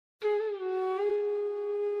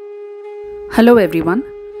Hello everyone,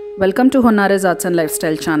 welcome to Honnare's Arts and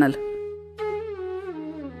Lifestyle channel.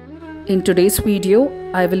 In today's video,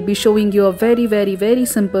 I will be showing you a very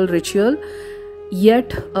simple ritual,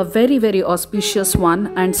 yet a very auspicious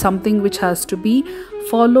one, and something which has to be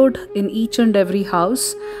followed in each and every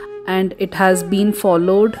house, and it has been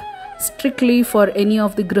followed strictly for any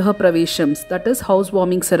of the Griha Praveshams, that is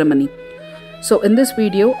housewarming ceremony. So in this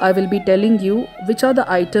video, I will be telling you which are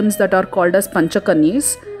the items that are called as Pancha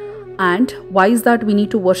Kanyes, and why is that we need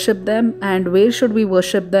to worship them, and where should we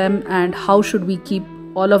worship them, and how should we keep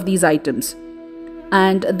all of these items.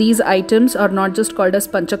 And these items are not just called as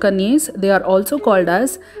Pancha Kanyes, they are also called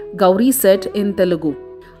as Gowramma Set in Telugu.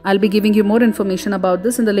 I'll be giving you more information about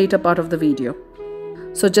this in the later part of the video.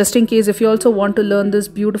 So just in case if you also want to learn this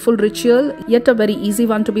beautiful ritual, yet a very easy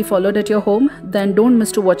one to be followed at your home, then don't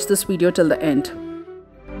miss to watch this video till the end.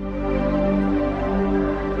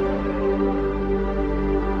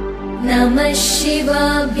 Namah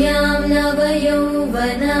Shivabhyam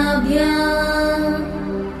Navayauvanabhyam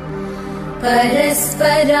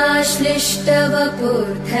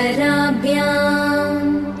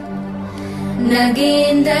Parasparashlishtavapurdharabhyam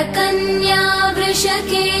Nagendra Kanya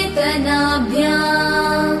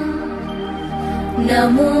Vrishaketanabhyam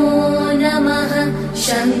Namo Namaha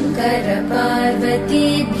Shankara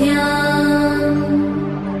Parvatibhyam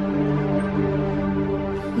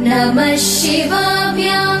Namah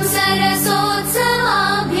Shivabhyam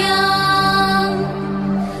Sarasotsamabhyam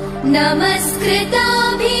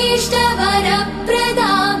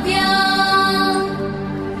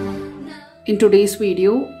Namaskritabhishtavarapradabhyam. In today's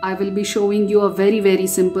video, I will be showing you a very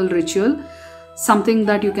simple ritual, something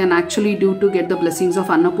that you can actually do to get the blessings of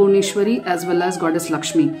Annapurneshwari as well as Goddess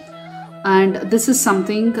Lakshmi. And this is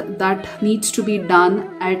something that needs to be done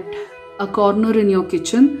at a corner in your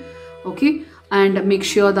kitchen, okay? And make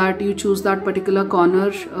sure that you choose that particular corner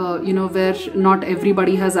where not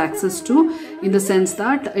everybody has access to, in the sense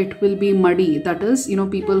that it will be muddy, that is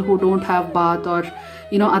people who don't have bath or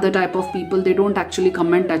other type of people, they don't actually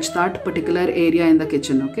come and touch that particular area in the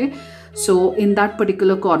kitchen, okay? So in that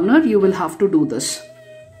particular corner you will have to do this.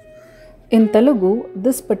 In Telugu,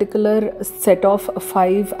 this particular set of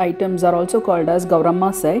 5 items are also called as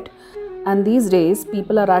Gowramma Set, and these days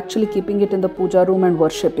people are actually keeping it in the puja room and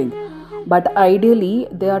worshipping. But ideally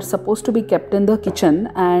they are supposed to be kept in the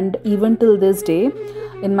kitchen, and even till this day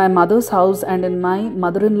in my mother's house and in my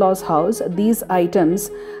mother-in-law's house, these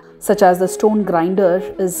items such as the stone grinder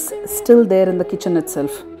is still there in the kitchen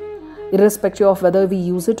itself. Irrespective of whether we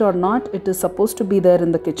use it or not, it is supposed to be there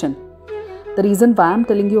in the kitchen. The reason why I'm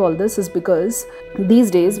telling you all this is because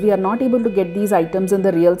these days we are not able to get these items in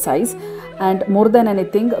the real size, and more than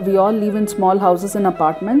anything we all live in small houses and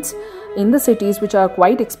apartments in the cities which are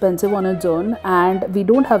quite expensive on its own, and we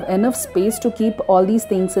don't have enough space to keep all these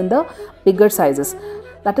things in the bigger sizes.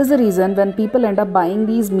 That is the reason when people end up buying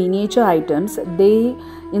these miniature items, they,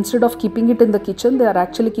 instead of keeping it in the kitchen, they are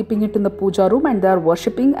actually keeping it in the puja room and they are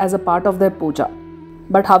worshipping as a part of their puja.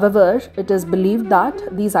 But however, it is believed that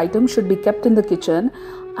these items should be kept in the kitchen,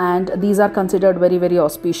 and these are considered very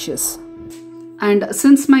auspicious. And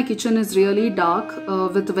since my kitchen is really dark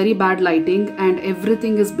with very bad lighting and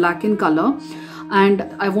everything is black in color, and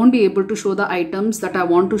I won't be able to show the items that I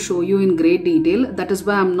want to show you in great detail, that is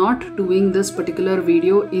why I'm not doing this particular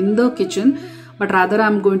video in the kitchen, but rather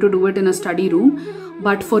I'm going to do it in a study room.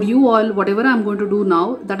 But for you all, whatever I'm going to do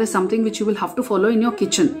now, that is something which you will have to follow in your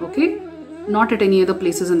kitchen, okay? Not at any other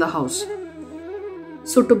places in the house.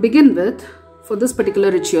 So to begin with, for this particular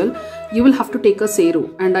ritual, you will have to take a seru,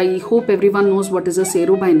 and I hope everyone knows what is a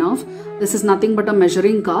seru by now. This is nothing but a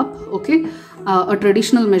measuring cup, okay? A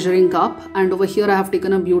traditional measuring cup, and over here I have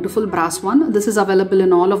taken a beautiful brass one. This is available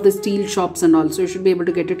in all of the steel shops and all, so you should be able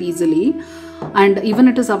to get it easily. And even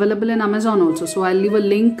it is available in Amazon also, so I'll leave a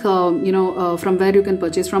link from where you can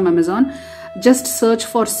purchase from Amazon. Just search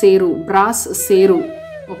for seru, brass seru,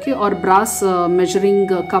 okay, or brass measuring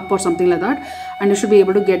cup or something like that, and you should be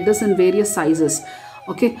able to get this in various sizes,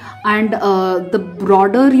 okay? And the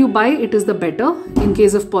broader you buy, it is the better in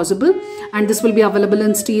case of possible. And this will be available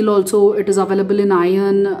in steel also, it is available in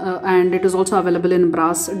iron, and it is also available in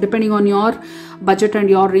brass. Depending on your budget and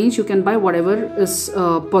your range, you can buy whatever is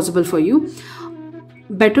possible for you.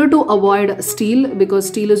 Better to avoid steel, because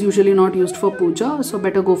steel is usually not used for puja, so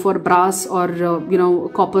better go for brass or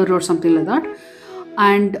copper or something like that.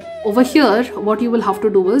 And over here what you will have to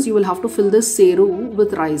do is you will have to fill this seru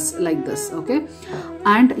with rice like this, okay?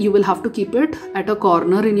 And you will have to keep it at a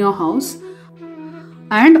corner in your house,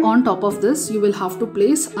 and on top of this you will have to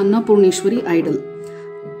place Annapurneshwari idol.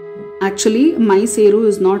 Actually my seru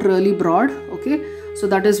is not really broad, okay? So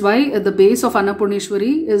that is why the base of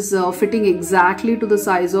Annapurneshwari is fitting exactly to the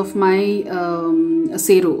size of my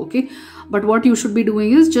seru, okay. But what you should be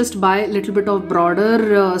doing is just buy a little bit of broader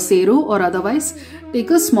seru, or otherwise take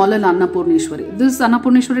a smaller Annapurneshwari. This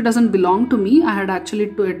Annapurneshwari doesn't belong to me. I had actually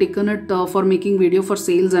taken it for making video for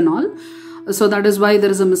sales and all. So that is why there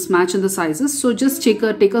is a mismatch in the sizes. So just take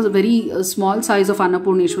a very small size of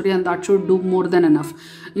Annapurneshwari, and that should do more than enough.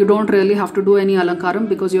 You don't really have to do any alankaram,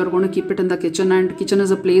 because you are going to keep it in the kitchen, and kitchen is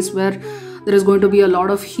a place where there is going to be a lot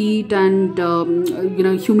of heat and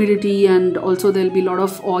humidity, and also there will be a lot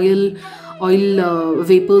of oil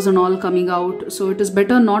vapors and all coming out. So it is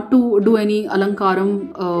better not to do any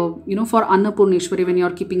alankaram for Annapurneshwari when you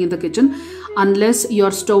are keeping in the kitchen, unless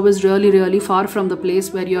your stove is really far from the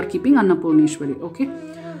place where you are keeping Annapurneshwari, okay.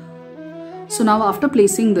 So now after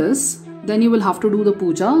placing this, then you will have to do the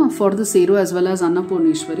puja for the seru as well as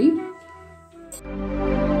Annapurneshwari.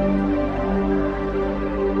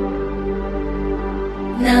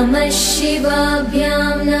 Namah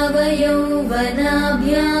Shivabhyam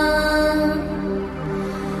Navayauvanabhyam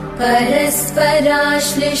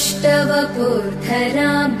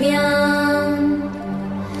Parasparashlishtavapurdharabhyam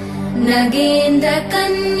Nagendra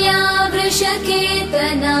Kanya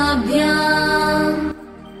Vrishaketanabhyam.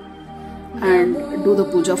 And do the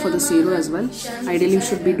puja for the seru as well. Ideally you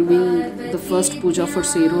should be doing the first puja for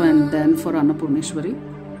seru and then for Annapurneshwari.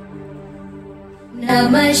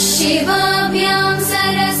 Namah Shivabhyam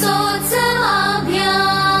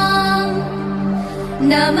Sarasotsamabhyam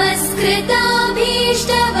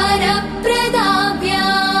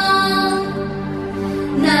Namaskritabhishtavarapradabhyam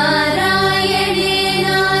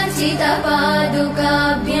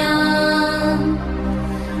Narayanenarchitapadukabhyam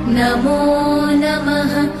Namo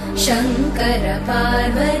Namaha Shankara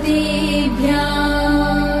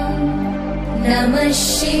Parvatibhyam Namah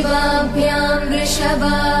Shivabhyam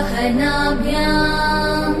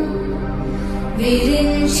Vrishabhahanabhyam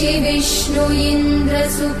Virinchi Vishnu Indra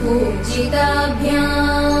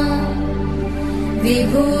Supujitabhyam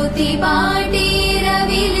Vibhuti Patira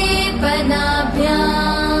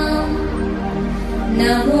Vilepanabhyam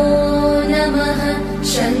Namo Namaha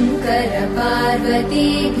Shankara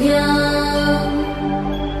Parvatibhyam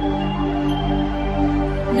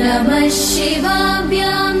Namah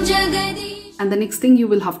Shivabhyam Jagadi. And the next thing you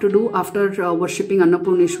will have to do after worshipping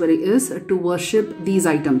Annapurneshwari is to worship these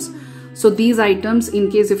items. So these items, in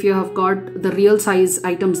case if you have got the real size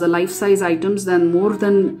items, the life size items, then more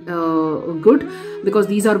than good, because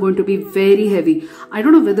these are going to be very heavy. I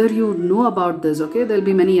don't know whether you know about this, okay. There will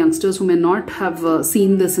be many youngsters who may not have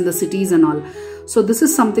seen this in the cities and all. So this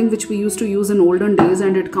is something which we used to use in olden days,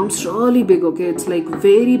 and it comes really big, okay. It's like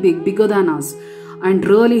very big, bigger than us, and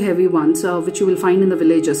really heavy ones which you will find in the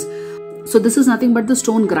villages. So this is nothing but the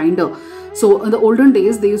stone grinder. So in the olden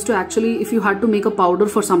days, they used to actually, if you had to make a powder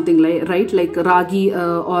for something, like ragi,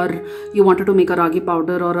 or you wanted to make a ragi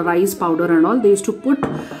powder or a rice powder and all, they used to put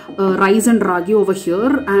rice and ragi over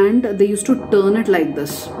here, and they used to turn it like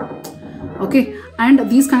this, okay. And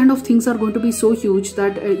these kind of things are going to be so huge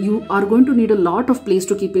that you are going to need a lot of place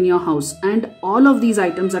to keep in your house. And all of these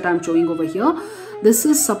items that I'm showing over here, this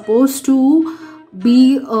is supposed to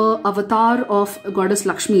be a avatar of goddess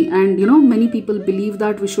Lakshmi, and many people believe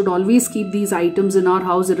that we should always keep these items in our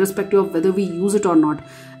house irrespective of whether we use it or not.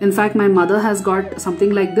 In fact, my mother has got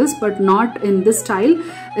something like this, but not in this style.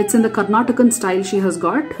 It's in the Karnatakan style. She has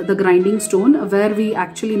got the grinding stone where we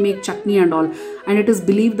actually make chutney and all, and it is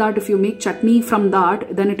believed that if you make chutney from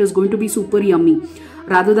that, then it is going to be super yummy.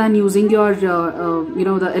 Rather than using your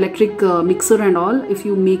the electric mixer and all, if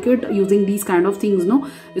you make it using these kind of things,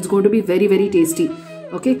 it's going to be very tasty,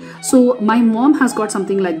 okay. So my mom has got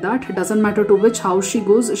something like that. It doesn't matter to which house she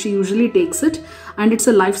goes, she usually takes it, and it's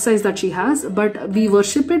a life size that she has, but we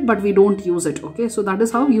worship it, but we don't use it, okay. So that is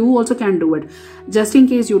how you also can do it. Just in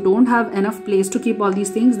case you don't have enough place to keep all these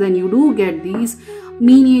things, then you do get these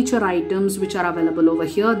miniature items which are available over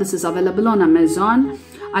here. This is available on Amazon.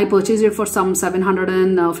 I purchased it for some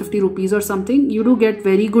 750 rupees or something. You do get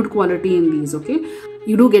very good quality in these, okay.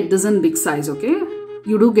 You do get this in big size, okay.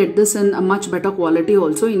 You do get this in a much better quality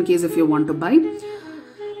also, in case if you want to buy.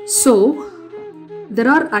 So there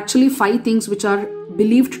are actually 5 things which are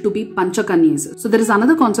believed to be Pancha Kanyes. So there is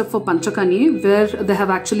another concept for Pancha Kanye where they have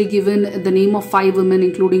actually given the name of 5 women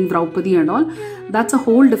including Draupadi and all. That's a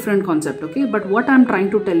whole different concept, okay. But what I'm trying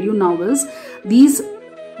to tell you now is these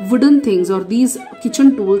wooden things or these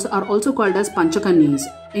kitchen tools are also called as Pancha Kanyes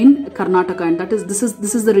in Karnataka, and that is this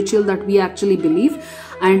is the ritual that we actually believe,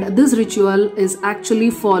 and this ritual is actually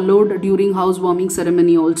followed during housewarming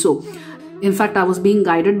ceremony also. In fact, I was being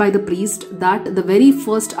guided by the priest that the very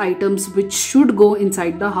first items which should go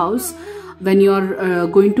inside the house when you are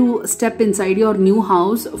going to step inside your new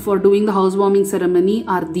house for doing the housewarming ceremony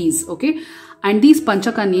are these, okay? And these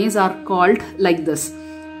Pancha Kanyes are called like this.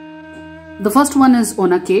 The first one is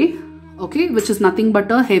Onake, okay, which is nothing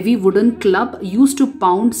but a heavy wooden club used to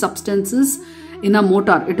pound substances in a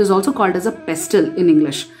mortar. It is also called as a pestle in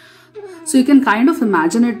English. So you can kind of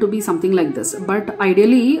imagine it to be something like this, but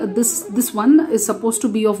ideally this one is supposed to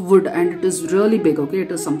be of wood, and it is really big, okay?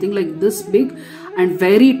 It is something like this big and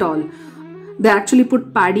very tall. They actually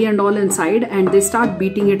put paddy and all inside, and they start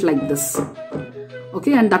beating it like this,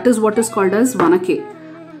 okay? And that is what is called as Vanake.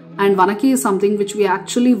 And Vanake is something which we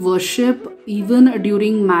actually worship even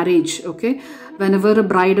during marriage, okay? Whenever a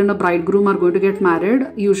bride and a bridegroom are going to get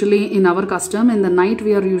married, usually in our custom, in the night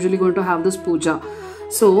we are usually going to have this puja.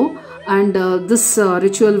 So, and this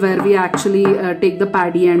ritual where we actually take the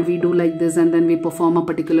paddy and we do like this, and then we perform a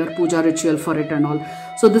particular puja ritual for it and all.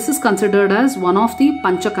 So this is considered as one of the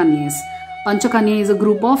Pancha Kanyes. Pancha Kanye is a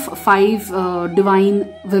group of 5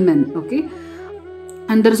 divine women, okay?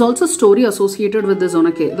 And there is also a story associated with this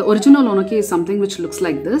Onake. The original Onake is something which looks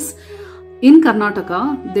like this. In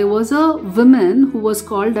Karnataka, there was a woman who was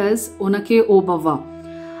called as Onake Obava.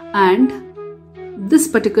 And this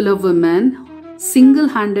particular woman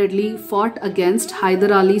single-handedly fought against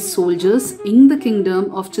Hyder Ali's soldiers in the kingdom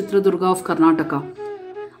of Chitradurga of Karnataka.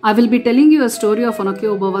 I will be telling you a story of Onake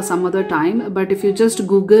Obava some other time, but if you just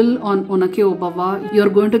Google on Onake Obava, you're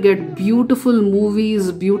going to get beautiful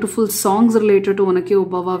movies, beautiful songs related to Onake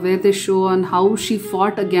Obava, where they show on how she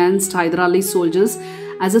fought against Hyder Ali's soldiers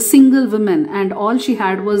as a single woman, and all she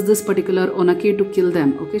had was this particular Onake to kill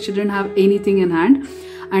them, okay? She didn't have anything in hand.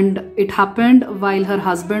 And it happened while her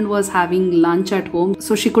husband was having lunch at home.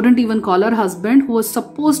 So she couldn't even call her husband, who was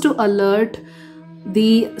supposed to alert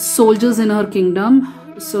the soldiers in her kingdom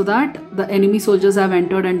so that the enemy soldiers have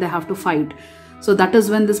entered and they have to fight. So that is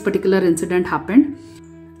when this particular incident happened.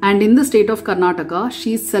 And in the state of Karnataka,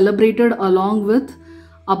 she is celebrated along with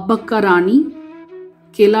Abbakka Rani,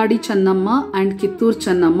 Keladi Channamma and Kittur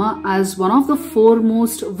Channamma as one of the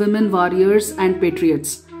foremost women warriors and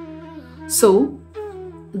patriots. So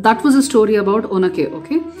that was a story about Onake,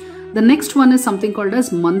 okay? The next one is something called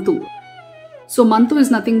as Mantu. So Mantu is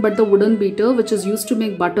nothing but the wooden beater which is used to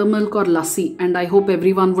make buttermilk or lassi, and I hope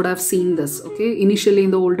everyone would have seen this, okay? Initially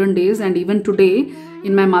in the olden days, and even today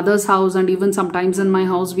in my mother's house and even sometimes in my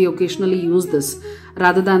house, we occasionally use this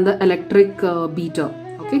rather than the electric beater,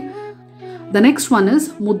 okay? The next one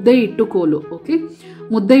is Mudde Ittu Kolu, okay?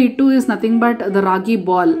 Mudde Ittu is nothing but the ragi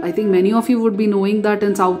ball. I think many of you would be knowing that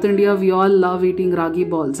in South India, we all love eating ragi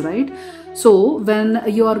balls, right? So when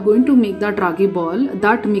you are going to make that ragi ball,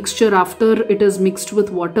 that mixture, after it is mixed with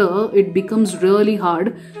water, it becomes really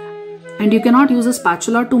hard. And you cannot use a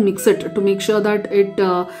spatula to mix it, to make sure that it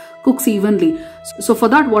cooks evenly. So for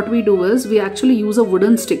that, what we do is we actually use a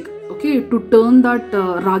wooden stick, okay, to turn that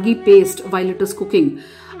ragi paste while it is cooking.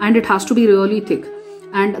 And it has to be really thick.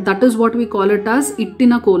 And that is what we call it as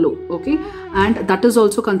Ittina Kolo, okay? And that is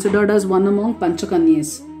also considered as one among Pancha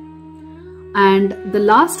Kanyes. And the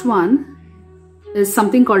last one is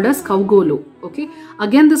something called as Kavgolo, okay?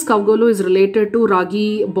 Again, this Kavgolo is related to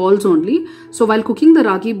ragi balls only. So while cooking the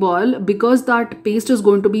ragi ball, because that paste is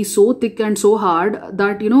going to be so thick and so hard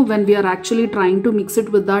that, you know, when we are actually trying to mix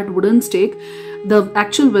it with that wooden stick, the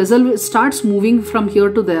actual vessel starts moving from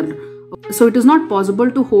here to there. So it is not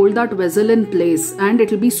possible to hold that vessel in place, and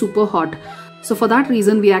it will be super hot. So for that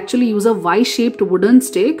reason, we actually use a Y-shaped wooden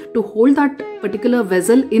stick to hold that particular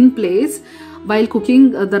vessel in place while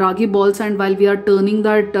cooking the ragi balls, and while we are turning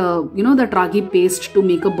that, that ragi paste to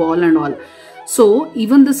make a ball and all. So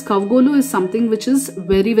even this Kavgolu is something which is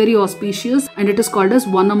very, very auspicious, and it is called as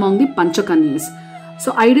one among the Pancha Kanyes.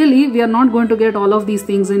 So ideally, we are not going to get all of these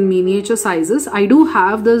things in miniature sizes. I do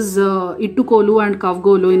have this Ittu Kolu and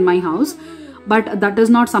Kavgolu in my house, but that is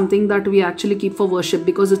not something that we actually keep for worship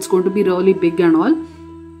because it's going to be really big and all.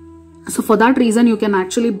 So for that reason, you can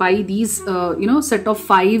actually buy these, set of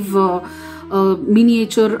 5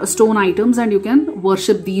 miniature stone items, and you can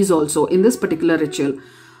worship these also in this particular ritual.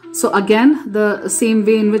 So again, the same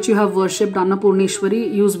way in which you have worshipped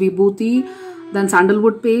Annapurneshwari, use vibhuti, then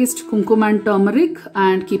sandalwood paste, kumkum and turmeric,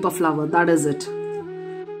 and keep a flower. That is it.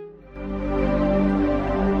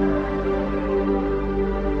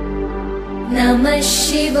 Namah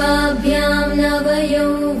Shivabhyam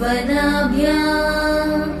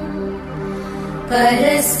Navayauvanabhyam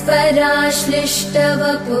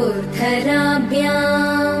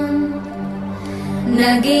Parasparashlishtavapurdharabhyam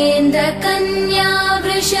Nagendra Kanya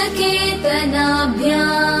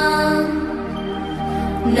Vrishaketanabhyam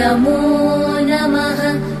Namo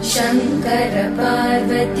Namaha Shankara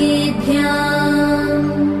Parvatibhyam.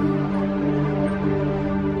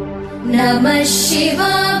 नमः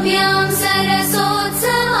शिवाभ्यां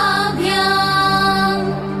सरसोत्सवाभ्याम्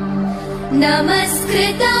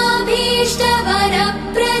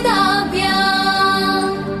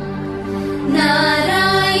नमस्कृताभीष्टवरप्रदाभ्याम्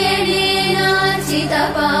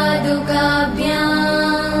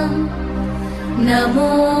नारायणेनार्चितपादुकाभ्याम्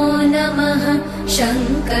नमो नमः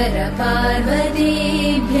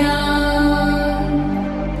शङ्करपार्वतीभ्याम्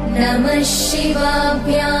नमः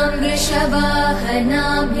शिवाभ्यां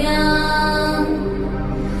वृषवाहनाभ्याम्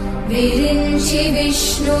विरिञ्चि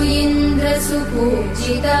विष्णु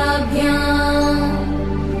इन्द्रसुपूजिताभ्याम्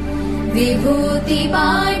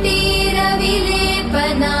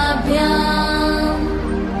विभूतिपाटीरविलेपनाभ्याम्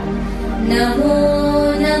नमो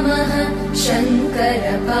नमः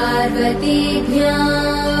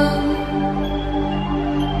शङ्करपार्वतीभ्याम्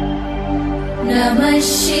नमः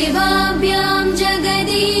शिवाभ्यां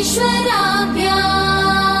जगदीश्वराभ्याम्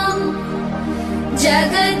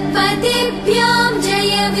जगत्पतिभ्यां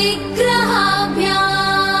जय विग्रहाभ्याम्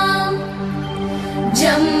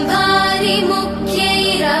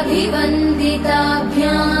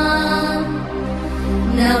जम्भारिमुख्यैरभिवन्दिताभ्याम्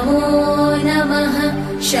नमो नमः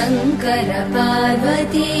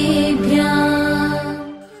शङ्करपार्वतीभ्याम्.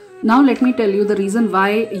 Now let me tell you the reason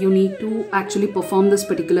why you need to actually perform this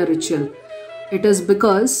particular ritual. It is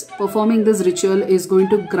because performing this ritual is going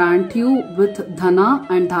to grant you with dhana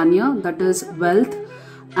and dhanya, that is wealth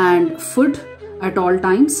and food at all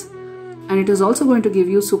times, and it is also going to give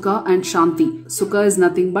you sukha and shanti. Sukha is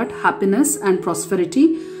nothing but happiness and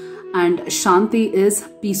prosperity, and shanti is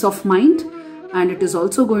peace of mind, and it is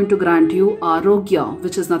also going to grant you arogya,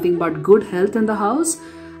 which is nothing but good health in the house,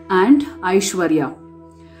 and aishwarya.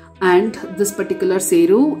 And this particular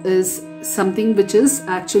seru is something which is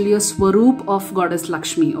actually a swaroop of Goddess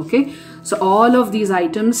Lakshmi. Okay, so all of these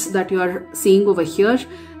items that you are seeing over here,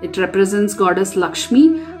 it represents Goddess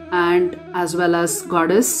Lakshmi and as well as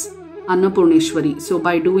Goddess Annapurneshwari. So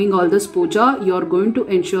by doing all this puja, you are going to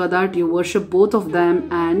ensure that you worship both of them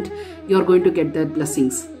and you are going to get their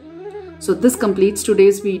blessings. So this completes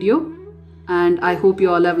today's video, and I hope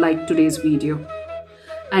you all have liked today's video.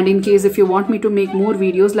 And in case if you want me to make more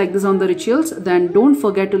videos like this on the rituals, then don't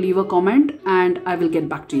forget to leave a comment and I will get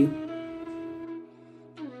back to you.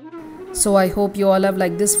 So I hope you all have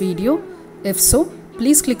liked this video. If so,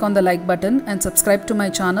 please click on the like button and subscribe to my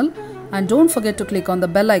channel, and don't forget to click on the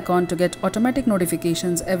bell icon to get automatic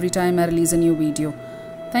notifications every time I release a new video.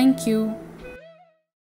 Thank you.